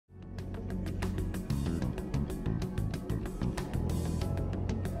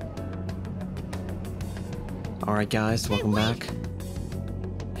Alright guys, welcome back.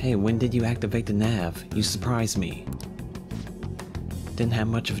 Hey, when did you activate the nav? You surprised me. Didn't have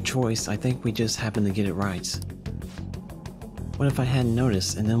much of a choice, I think we just happened to get it right. What if I hadn't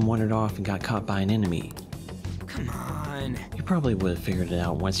noticed and then wandered off and got caught by an enemy? Come on. You probably would have figured it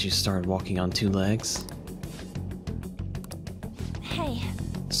out once you started walking on two legs. Hey.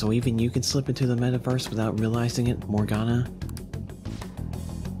 So even you can slip into the metaverse without realizing it, Morgana?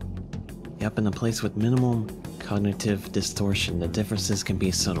 Yep, in a place with minimal cognitive distortion, the differences can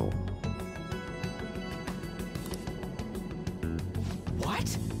be subtle.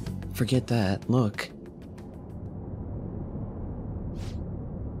 What? Forget that, look.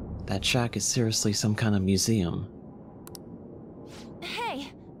 That shack is seriously some kind of museum.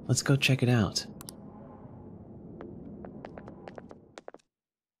 Hey. Let's go check it out.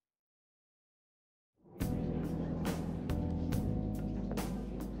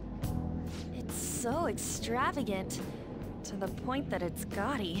 It's so extravagant, to the point that it's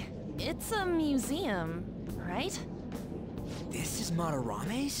gaudy. It's a museum, right? This is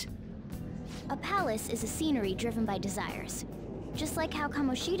Madarame's? A palace is a scenery driven by desires. Just like how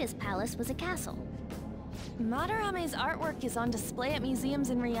Kamoshida's palace was a castle. Madarame's artwork is on display at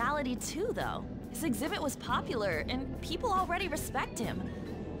museums in reality too, though. His exhibit was popular, and people already respect him.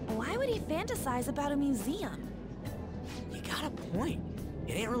 Why would he fantasize about a museum? You got a point.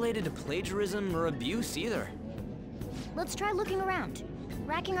 It ain't related to plagiarism or abuse either. Let's try looking around.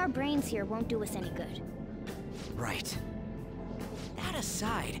 Racking our brains here won't do us any good. Right. That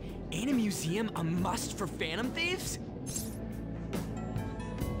aside, ain't a museum a must for Phantom Thieves?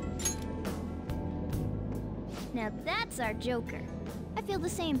 Now that's our Joker. I feel the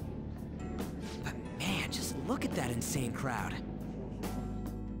same. But man, just look at that insane crowd.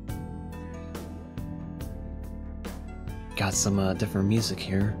 Got some different music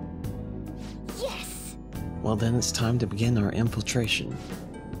here. Yes! Well then it's time to begin our infiltration.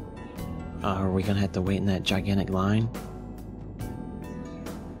 Are we gonna have to wait in that gigantic line?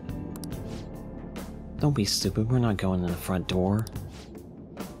 Don't be stupid, we're not going in the front door.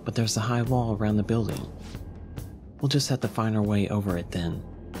 But there's a high wall around the building. We'll just have to find our way over it then.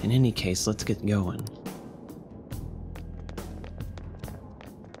 In any case, let's get going.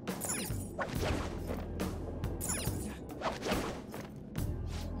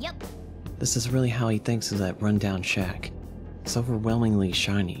 Yep. This is really how he thinks of that rundown shack. It's overwhelmingly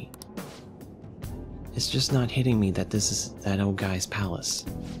shiny. It's just not hitting me that this is that old guy's palace.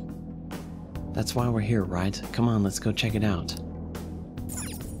 That's why we're here, right? Come on, let's go check it out.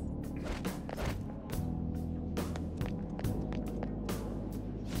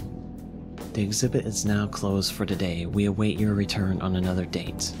 The exhibit is now closed for today. We await your return on another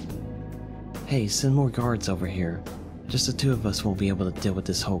date. Hey, send more guards over here. Just the two of us won't be able to deal with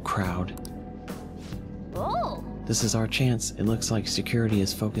this whole crowd. Oh! This is our chance. It looks like security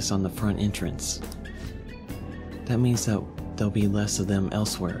is focused on the front entrance. That means that there'll be less of them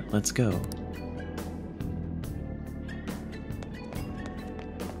elsewhere. Let's go.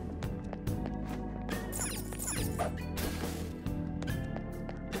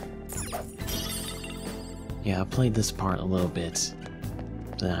 Yeah, I played this part a little bit.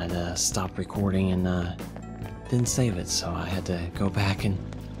 Then I stopped recording and didn't save it, so I had to go back and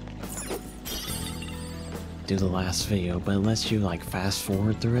do the last video, but it lets you like fast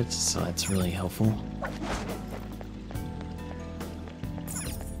forward through it, so that's really helpful.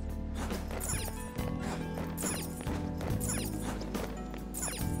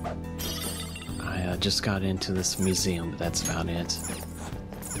 I just got into this museum, but that's about it.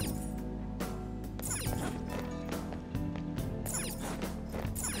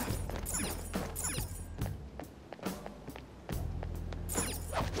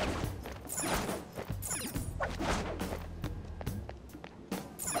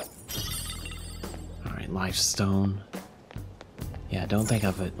 Life stone. Yeah, I don't think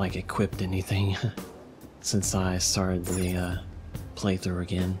I've like equipped anything since I started the playthrough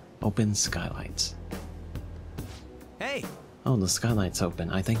again. Open skylights. Hey! Oh, the skylight's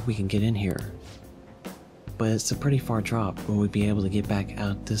open. I think we can get in here. But it's a pretty far drop. Will we be able to get back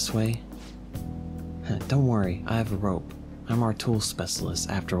out this way? Don't worry, I have a rope. I'm our tool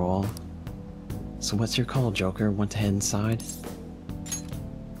specialist after all. So what's your call, Joker? Want to head inside?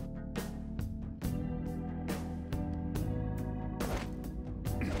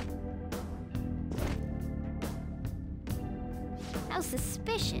 How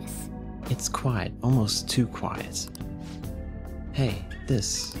suspicious. It's quiet, almost too quiet. Hey,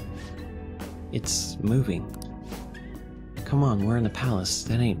 this. It's moving. Come on, we're in the palace.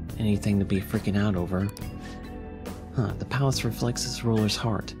 That ain't anything to be freaking out over. Huh, the palace reflects its ruler's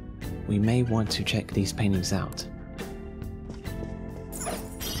heart. we may want to check these paintings out.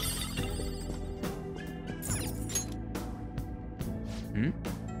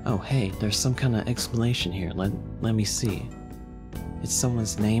 Oh hey, there's some kind of explanation here. Let me see. It's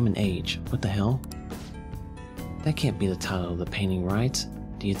someone's name and age. What the hell? That can't be the title of the painting, right?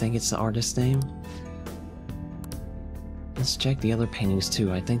 Do you think it's the artist's name? Let's check the other paintings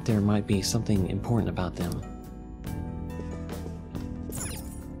too. I think there might be something important about them.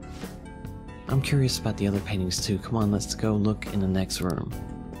 I'm curious about the other paintings too. Come on, let's go look in the next room.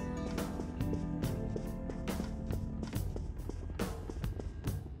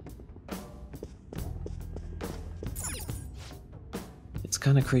 It's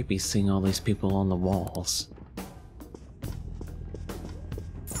kind of creepy seeing all these people on the walls.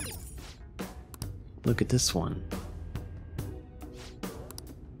 Look at this one.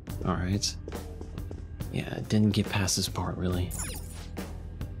 Alright. Yeah, it didn't get past this part, really.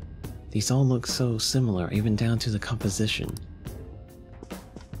 These all look so similar, even down to the composition.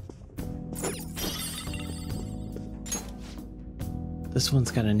 This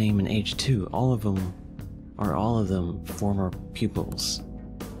one's got a name and age too. All of them former pupils.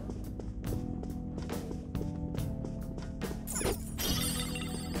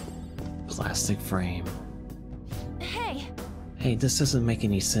 Plastic frame. Hey, this doesn't make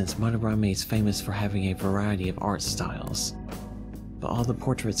any sense. Madarame is famous for having a variety of art styles. But all the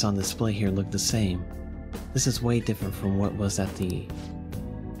portraits on display here look the same. This is way different from what was at the...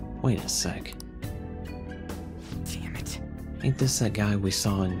 Wait a sec. Damn it. Ain't this that guy we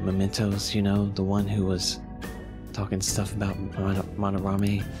saw in Mementos, you know? The one who was talking stuff about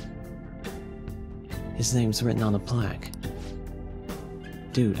Madarame? His name's written on the plaque.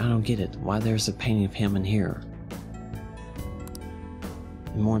 Dude, I don't get it. Why there's a painting of him in here?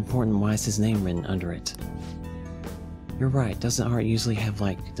 And more important, why is his name written under it? You're right, doesn't art usually have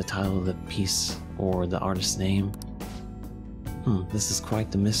like the title of the piece or the artist's name? This is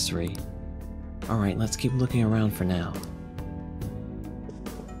quite the mystery. Alright, let's keep looking around for now.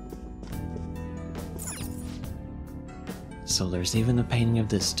 So there's even a painting of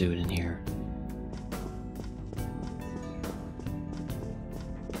this dude in here.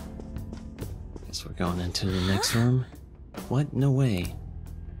 Guess we're going into the next room? What? No way.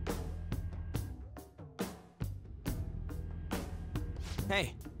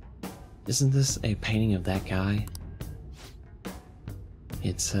 Hey. Isn't this a painting of that guy?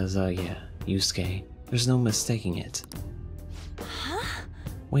 It says, yeah, Yusuke. There's no mistaking it. Huh?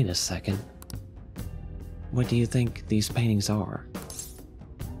 Wait a second. What do you think these paintings are?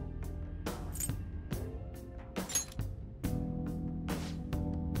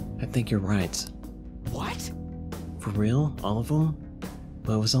 I think you're right. What? For real? All of them?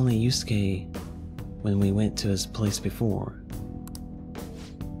 But it was only Yusuke when we went to his place before.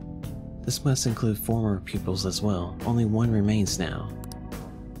 This must include former pupils as well. Only one remains now.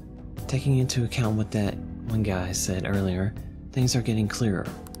 Taking into account what that one guy said earlier, things are getting clearer.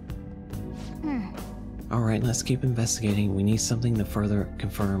 Alright, let's keep investigating. We need something to further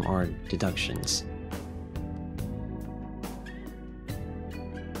confirm our deductions.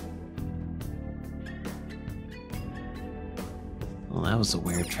 Well, that was a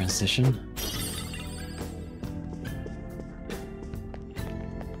weird transition.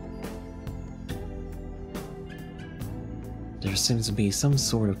 There seems to be some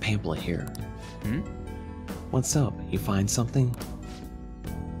sort of pamphlet here. What's up? You find something?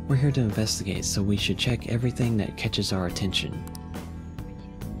 We're here to investigate, so we should check everything that catches our attention.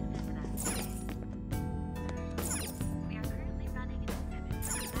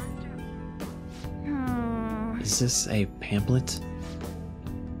 Is this a pamphlet?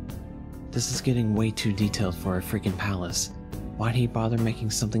 This is getting way too detailed for a freaking palace. Why'd he bother making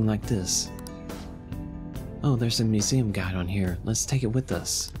something like this? Oh, there's a museum guide on here. Let's take it with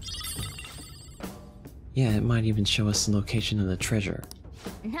us. Yeah, it might even show us the location of the treasure.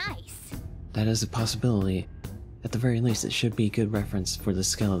 Nice. That is a possibility. At the very least, it should be a good reference for the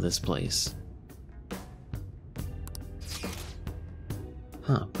scale of this place.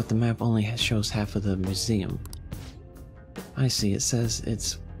 Huh, but the map only shows half of the museum. I see, it says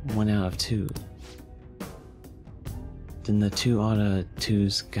it's 1 out of 2. Then the 2 out of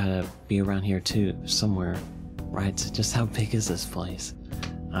 2's gotta be around here too, somewhere. Right? Just how big is this place?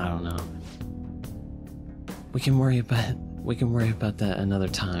 I don't know. We can worry about that another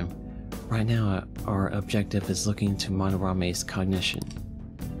time. Right now, our objective is looking into Madarame's cognition.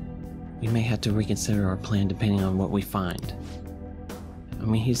 We may have to reconsider our plan depending on what we find. I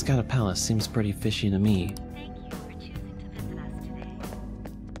mean, he's got a palace, seems pretty fishy to me. Thank you for choosing to visit us today.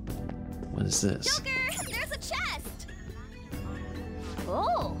 What is this? Joker, there's a chest!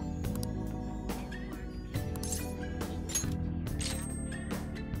 Oh,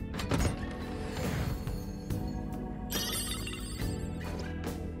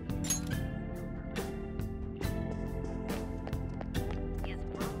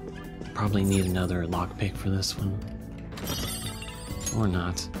 probably need another lockpick for this one. Or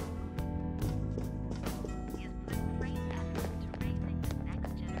not.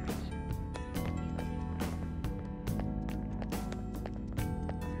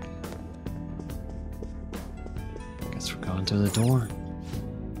 Guess we're going through the door.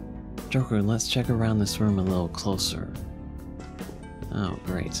 Joker, let's check around this room a little closer. Oh,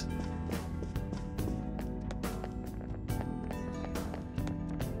 great.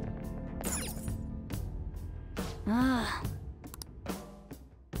 Ah.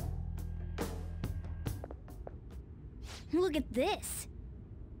 Look at this.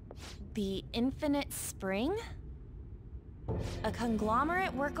 The Infinite Spring? A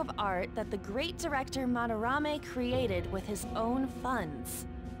conglomerate work of art that the great director Madarame created with his own funds.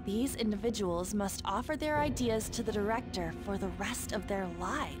 These individuals must offer their ideas to the director for the rest of their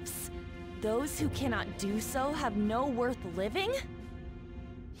lives. Those who cannot do so have no worth living?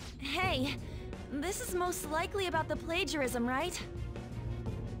 Hey, this is most likely about the plagiarism, right?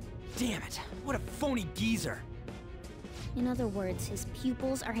 Damn it, what a phony geezer. In other words, his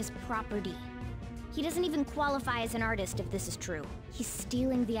pupils are his property. He doesn't even qualify as an artist if this is true. He's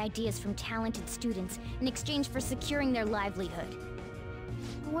stealing the ideas from talented students in exchange for securing their livelihood.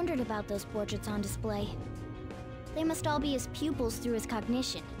 I wondered about those portraits on display. They must all be his pupils through his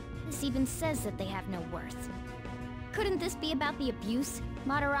cognition. This even says that they have no worth. Couldn't this be about the abuse?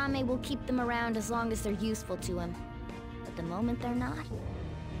 Madarame will keep them around as long as they're useful to him. But the moment they're not...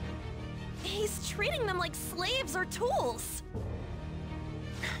 He's treating them like slaves or tools!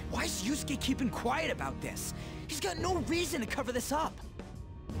 Why is Yusuke keeping quiet about this? He's got no reason to cover this up.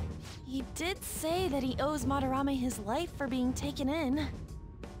 He did say that he owes Madarame his life for being taken in.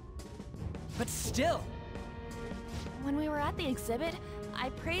 But still. When we were at the exhibit, I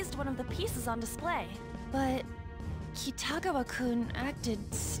praised one of the pieces on display. But Kitagawa-kun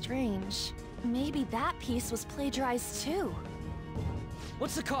acted strange. Maybe that piece was plagiarized too.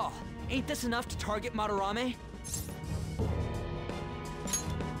 What's the call? Ain't this enough to target Madarame?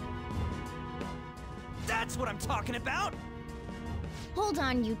 That's what I'm talking about! Hold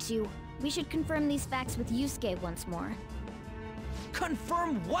on, you two. We should confirm these facts with Yusuke once more.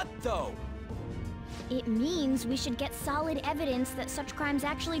 Confirm what, though? It means we should get solid evidence that such crimes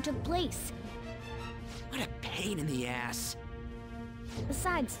actually took place. What a pain in the ass.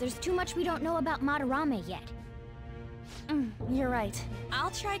 Besides, there's too much we don't know about Madarame yet. You're right.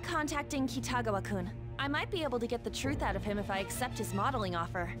 I'll try contacting Kitagawa-kun. I might be able to get the truth out of him if I accept his modeling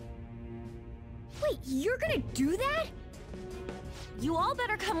offer. Wait, you're gonna do that? You all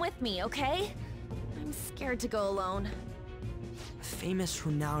better come with me, okay? I'm scared to go alone. A famous,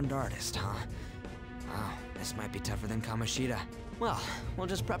 renowned artist, huh? Wow, this might be tougher than Kamoshida. Well, we'll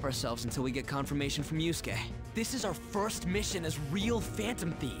just prep ourselves until we get confirmation from Yusuke. This is our first mission as real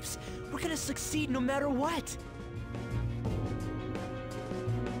Phantom Thieves. We're gonna succeed no matter what.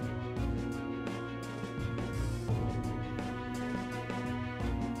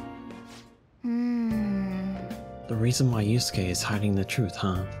 The reason why Yusuke is hiding the truth,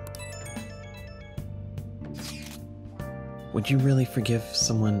 huh? Would you really forgive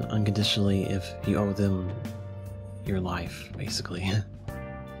someone unconditionally if you owe them your life, basically?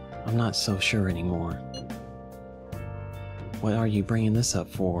 I'm not so sure anymore. What are you bringing this up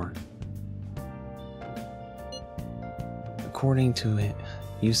for? According to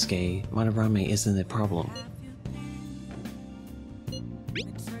Yusuke, Madarame isn't a problem.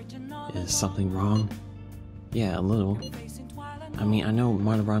 Is something wrong? Yeah, a little. I mean, I know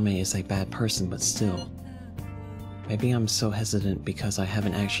Madarame is a bad person, but still. Maybe I'm so hesitant because I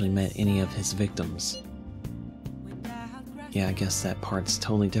haven't actually met any of his victims. Yeah, I guess that part's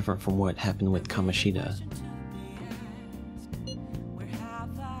totally different from what happened with Kamoshida.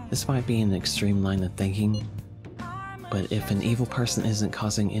 This might be an extreme line of thinking, but if an evil person isn't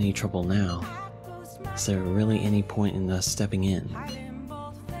causing any trouble now, is there really any point in us stepping in?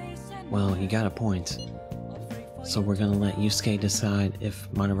 Well, you got a point. So we're gonna let Yusuke decide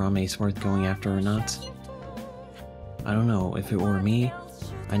if Madarame is worth going after or not? I don't know, if it were me,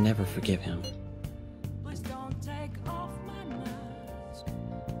 I'd never forgive him.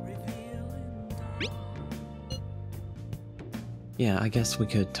 Yeah, I guess we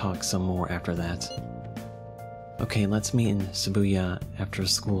could talk some more after that. Okay, let's meet in Shibuya after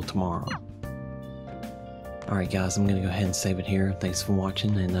school tomorrow. Alright guys, I'm gonna go ahead and save it here. Thanks for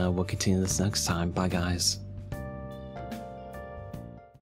watching, and we'll continue this next time. Bye guys.